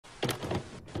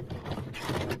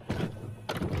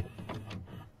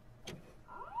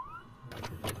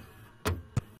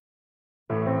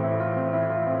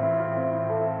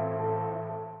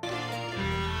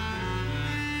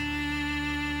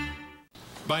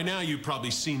By now, you've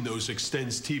probably seen those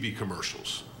Extends TV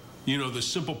commercials. You know, the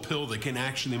simple pill that can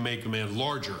actually make a man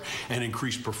larger and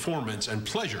increase performance and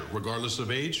pleasure, regardless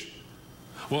of age.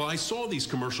 Well, I saw these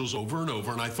commercials over and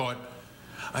over, and I thought,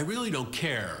 I really don't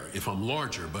care if I'm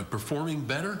larger, but performing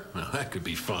better? Well, that could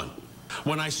be fun.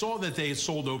 When I saw that they had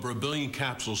sold over 1 billion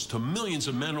capsules to millions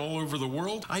of men all over the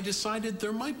world, I decided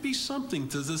there might be something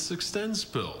to this Extends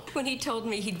pill. When he told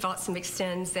me he'd bought some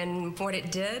Extends and what it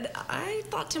did, I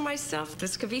thought to myself,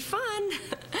 this could be fun.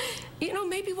 You know,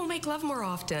 maybe we'll make love more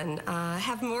often,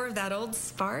 have more of that old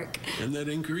spark. And that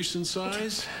increase in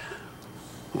size?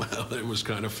 Well, it was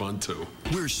kind of fun, too.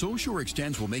 We're so sure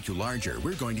Extends will make you larger,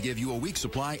 we're going to give you a week's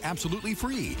supply absolutely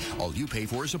free. All you pay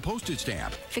for is a postage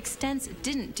stamp. If Extends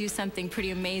didn't do something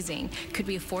pretty amazing, could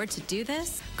we afford to do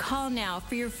this? Call now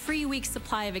for your free week's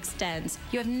supply of Extends.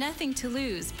 You have nothing to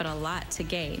lose, but a lot to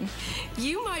gain.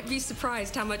 You might be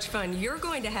surprised how much fun you're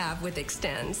going to have with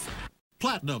Extends.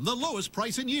 Platinum, the lowest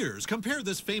price in years. Compare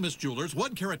this famous jeweler's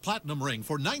 1-carat platinum ring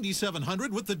for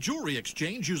 $9,700 with the jewelry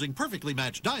exchange using perfectly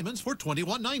matched diamonds for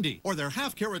 $2,190. Or their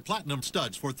half-carat platinum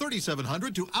studs for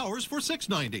 $3,700 to ours for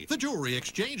 $690. The jewelry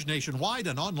exchange nationwide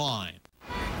and online.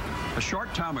 A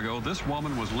short time ago, this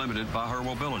woman was limited by her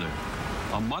mobility.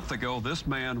 A month ago, this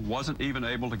man wasn't even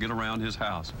able to get around his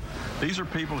house. These are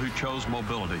people who chose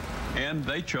mobility, and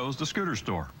they chose the scooter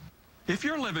store. If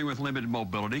you're living with limited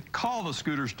mobility, call the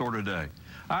scooter store today.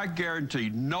 I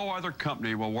guarantee no other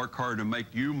company will work hard to make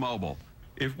you mobile.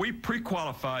 If we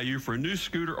pre-qualify you for a new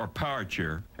scooter or power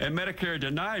chair and Medicare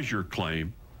denies your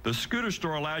claim, the scooter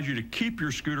store allows you to keep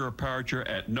your scooter or power chair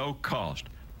at no cost.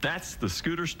 That's the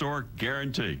scooter store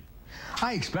guarantee.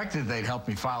 I expected they'd help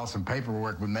me file some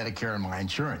paperwork with Medicare and my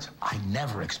insurance. I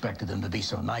never expected them to be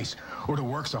so nice or to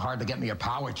work so hard to get me a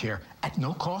power chair at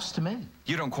no cost to me.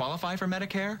 You don't qualify for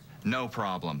Medicare? No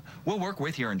problem. We'll work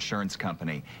with your insurance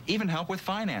company, even help with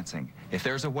financing. If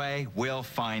there's a way, we'll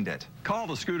find it. Call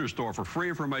the scooter store for free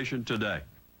information today.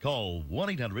 Call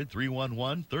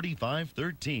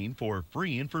 1-800-311-3513 for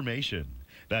free information.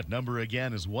 That number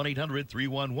again is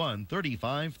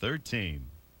 1-800-311-3513.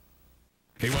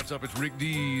 Hey, what's up? It's Rick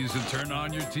Dees, and turn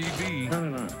on your TV.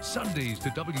 Sundays to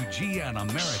WGN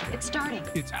America. It's starting.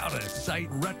 It's out-of-sight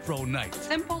retro night.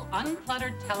 Simple,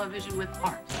 uncluttered television with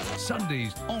heart.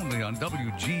 Sundays only on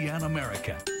WGN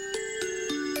America.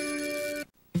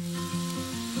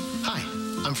 Hi,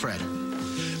 I'm Fred.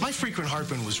 My frequent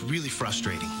heartburn was really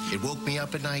frustrating. It woke me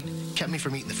up at night, kept me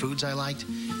from eating the foods I liked.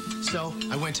 So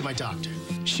I went to my doctor.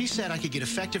 She said I could get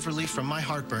effective relief from my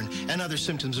heartburn and other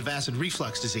symptoms of acid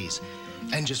reflux disease.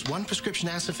 And just one prescription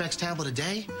Acifex tablet a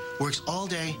day works all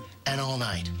day and all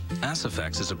night.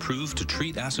 Acifex is approved to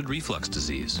treat acid reflux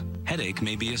disease. Headache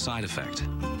may be a side effect.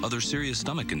 Other serious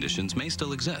stomach conditions may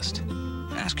still exist.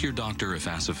 Ask your doctor if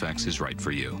Acifex is right for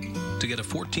you. To get a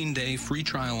 14-day free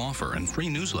trial offer and free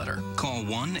newsletter, call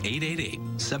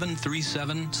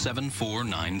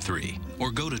 1-888-737-7493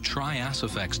 or go to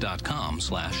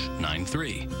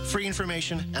tryacifex.com/93. Free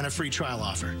information and a free trial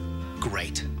offer.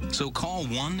 Great. So call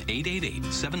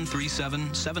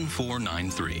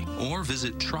 1-888-737-7493 or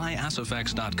visit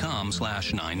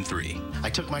tryacifex.com/93. I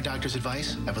took my doctor's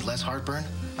advice, and with less heartburn,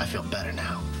 I feel better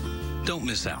now. Don't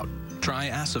miss out. Try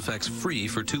Acifex free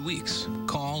for 2 weeks.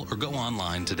 Call or go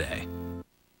online today.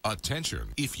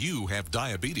 Attention, if you have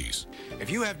diabetes.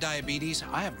 If you have diabetes,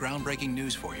 I have groundbreaking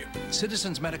news for you.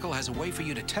 Citizens Medical has a way for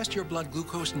you to test your blood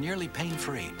glucose nearly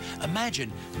pain-free.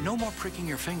 Imagine no more pricking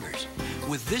your fingers.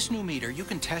 With this new meter, you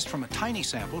can test from a tiny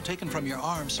sample taken from your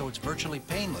arm so it's virtually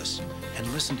painless. And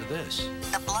listen to this.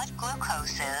 The blood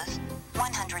glucose is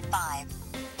 105.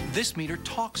 This meter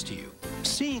talks to you.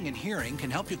 Seeing and hearing can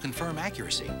help you confirm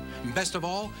accuracy. And best of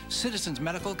all, Citizens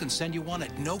Medical can send you one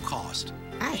at no cost.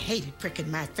 I hated pricking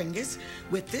my fingers.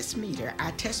 With this meter,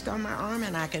 I test on my arm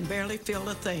and I can barely feel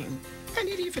a thing. And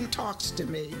it even talks to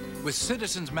me. With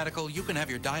Citizens Medical, you can have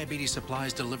your diabetes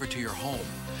supplies delivered to your home.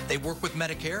 They work with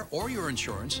Medicare or your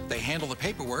insurance. They handle the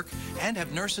paperwork and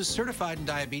have nurses certified in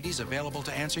diabetes available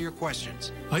to answer your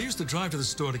questions. I used to drive to the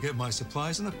store to get my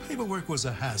supplies, and the paperwork was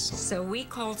a hassle. So we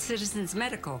called Citizens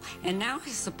Medical, and now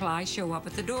his supplies show up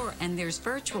at the door, and there's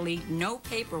virtually no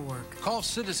paperwork. Call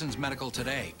Citizens Medical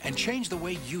today and change the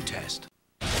way you test.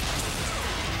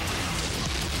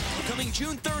 Coming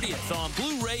June 30th on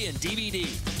Blu-ray and DVD.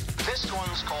 This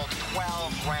one's called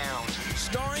 12 Rounds.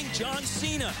 Starring John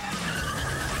Cena.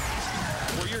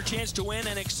 For your chance to win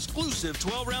an exclusive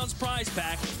 12 Rounds prize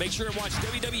pack, make sure to watch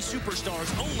WWE Superstars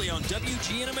only on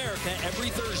WGN America every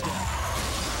Thursday.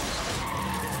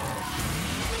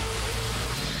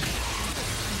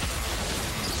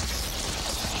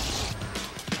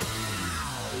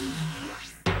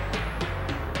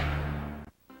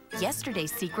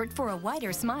 Yesterday's secret for a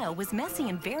whiter smile was messy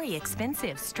and very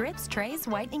expensive. Strips, trays,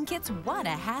 whitening kits, what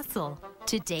a hassle.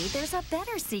 Today, there's a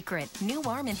better secret. New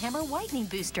Arm & Hammer Whitening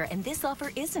Booster, and this offer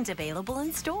isn't available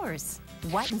in stores.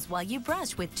 Whitens while you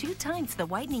brush with 2 times the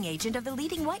whitening agent of the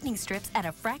leading whitening strips at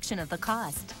a fraction of the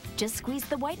cost. Just squeeze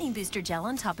the whitening booster gel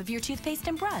on top of your toothpaste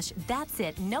and brush. That's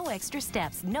it. No extra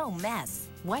steps, no mess.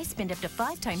 Why spend up to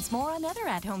 5 times more on other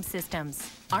at-home systems?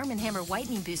 Arm & Hammer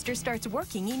Whitening Booster starts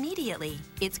working immediately.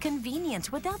 It's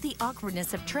convenient without the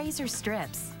awkwardness of trays or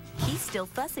strips. He's still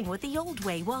fussing with the old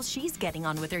way while she's getting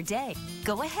on with her day.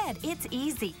 Go ahead, it's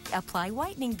easy. Apply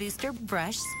whitening booster,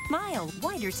 brush, smile,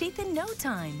 whiter teeth in no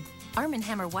time. Arm &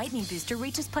 Hammer Whitening Booster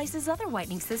reaches places other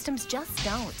whitening systems just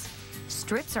don't.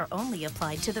 Strips are only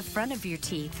applied to the front of your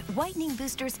teeth. Whitening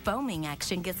Booster's foaming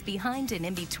action gets behind and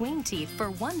in between teeth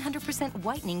for 100%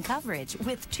 whitening coverage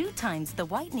with 2 times the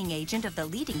whitening agent of the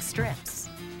leading strips.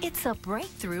 It's a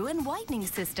breakthrough in whitening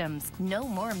systems. No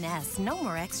more mess, no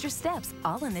more extra steps,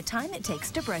 all in the time it takes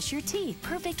to brush your teeth.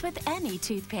 Perfect with any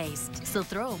toothpaste. So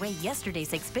throw away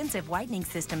yesterday's expensive whitening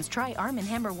systems. Try Arm &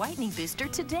 Hammer Whitening Booster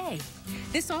today.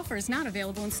 This offer is not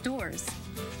available in stores.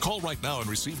 Call right now and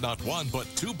receive not 1, but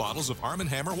 2 bottles of Arm &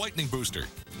 Hammer Whitening Booster.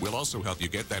 We'll also help you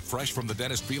get that fresh from the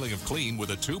dentist feeling of clean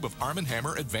with a tube of Arm &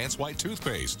 Hammer Advanced White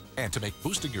Toothpaste. And to make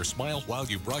boosting your smile while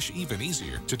you brush even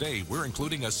easier, today we're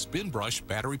including a Spin Brush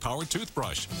battery-powered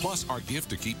toothbrush, plus our gift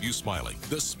to keep you smiling,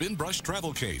 the Spin Brush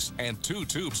Travel Case, and 2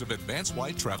 tubes of Advanced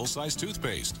White travel-size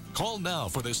toothpaste. Call now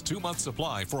for this 2-month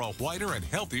supply for a whiter and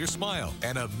healthier smile.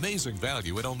 An amazing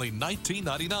value at only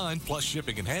 $19.99 plus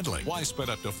shipping and handling. Why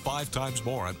spend up to 5 times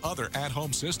more on other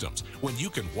at-home systems when you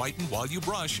can whiten while you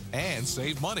brush and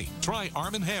save money? Try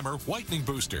Arm & Hammer Whitening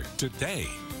Booster today.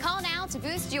 Call now to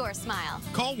boost your smile.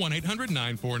 Call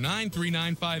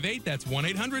 1-800-949-3958. That's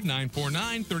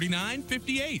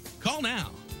 1-800-949-3958. Call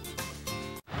now.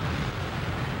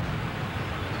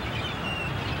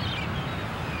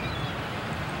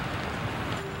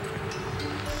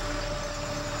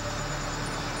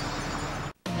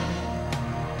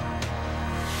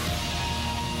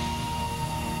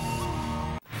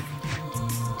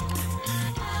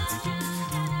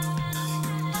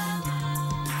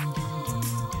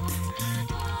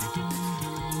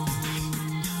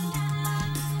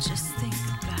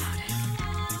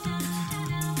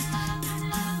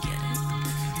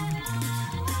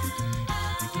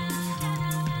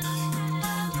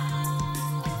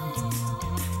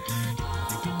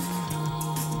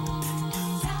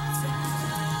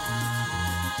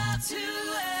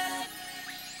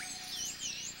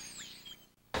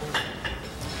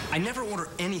 I never order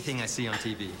anything I see on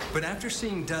TV, but after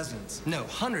seeing dozens, no,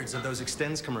 hundreds of those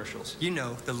Extends commercials, you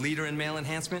know, the leader in male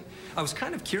enhancement, I was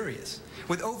kind of curious.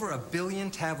 With over 1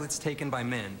 billion tablets taken by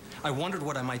men, I wondered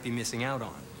what I might be missing out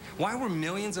on. Why were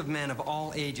millions of men of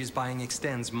all ages buying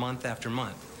Extends month after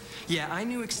month? Yeah, I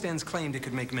knew Extends claimed it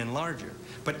could make men larger,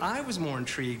 but I was more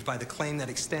intrigued by the claim that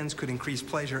Extends could increase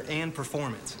pleasure and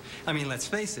performance. I mean, let's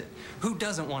face it, who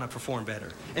doesn't want to perform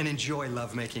better and enjoy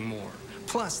lovemaking more?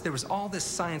 Plus, there was all this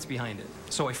science behind it,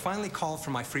 so I finally called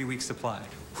for my free week supply.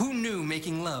 Who knew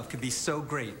making love could be so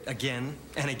great again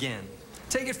and again?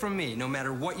 Take it from me, no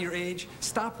matter what your age,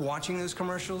 stop watching those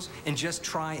commercials and just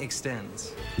try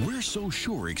Extends. We're so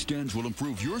sure Extends will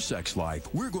improve your sex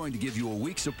life, we're going to give you a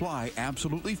week's supply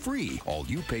absolutely free. All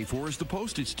you pay for is the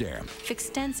postage stamp. If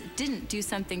Extends didn't do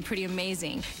something pretty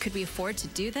amazing, could we afford to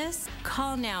do this?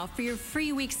 Call now for your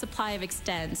free week supply of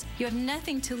Extends. You have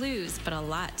nothing to lose, but a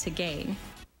lot to gain.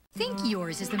 Think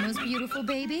yours is the most beautiful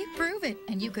baby? Prove it,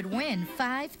 and you could win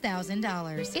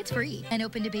 $5,000. It's free and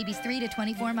open to babies 3 to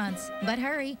 24 months. But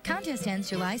hurry, contest ends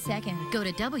July 2nd. Go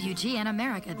to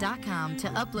WGNAmerica.com to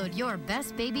upload your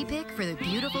best baby pic for the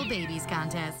Beautiful Babies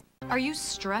contest. Are you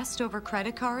stressed over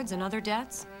credit cards and other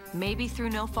debts? Maybe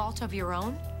through no fault of your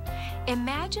own?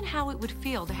 Imagine how it would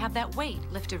feel to have that weight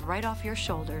lifted right off your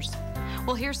shoulders.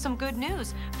 Well, here's some good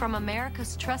news from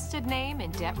America's trusted name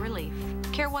in debt relief.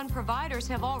 Care One providers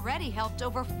have already helped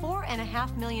over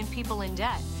 4.5 million people in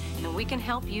debt, and we can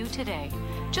help you today.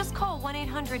 Just call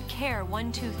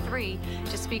 1-800-CARE-123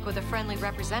 to speak with a friendly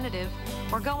representative,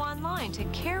 or go online to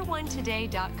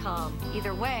careonetoday.com.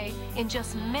 Either way, in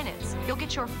just minutes, you'll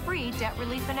get your free debt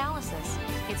relief analysis.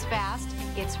 It's fast,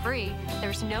 it's free,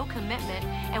 there's no commitment,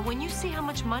 and when you see how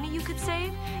much money you could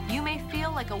save, you may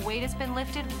feel like a weight has been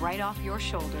lifted right off your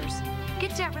shoulders.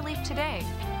 Get debt relief today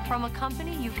from a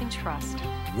company you can trust.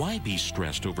 Why be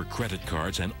stressed over credit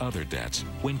cards and other debts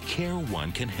when Care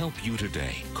One can help you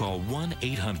today? Call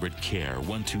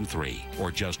 1-800-CARE-123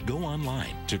 or just go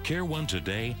online to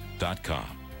careonetoday.com.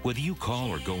 Whether you call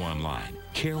or go online,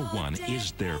 Care One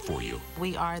is there for you.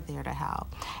 We are there to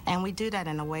help, and we do that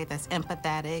in a way that's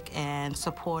empathetic and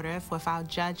supportive without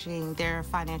judging their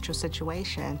financial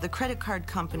situation. The credit card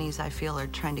companies, I feel, are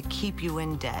trying to keep you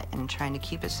in debt and trying to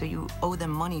keep it so you owe them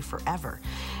money forever.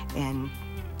 And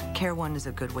Care One is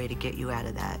a good way to get you out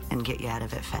of that and get you out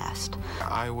of it fast.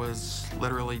 I was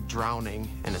literally drowning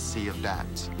in a sea of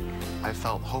debt. I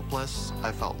felt hopeless,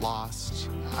 I felt lost,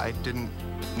 I didn't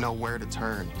know where to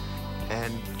turn.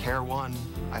 And Care One,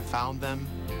 I found them,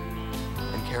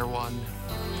 and Care One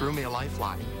threw me a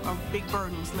lifeline. A big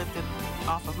burden was lifted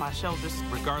off of my shoulders.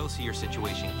 Regardless of your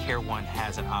situation, Care One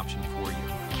has an option for you.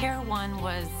 Care One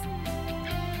was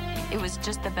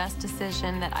just the best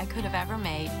decision that I could have ever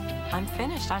made. I'm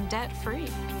finished. I'm debt-free.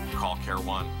 Call Care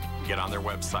One. Get on their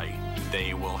website.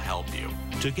 They will help you.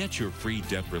 To get your free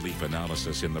debt relief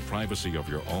analysis in the privacy of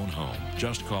your own home,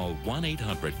 just call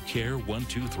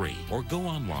 1-800-CARE-123 or go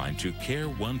online to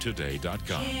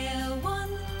care1today.com. Care One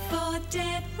for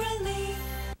debt relief.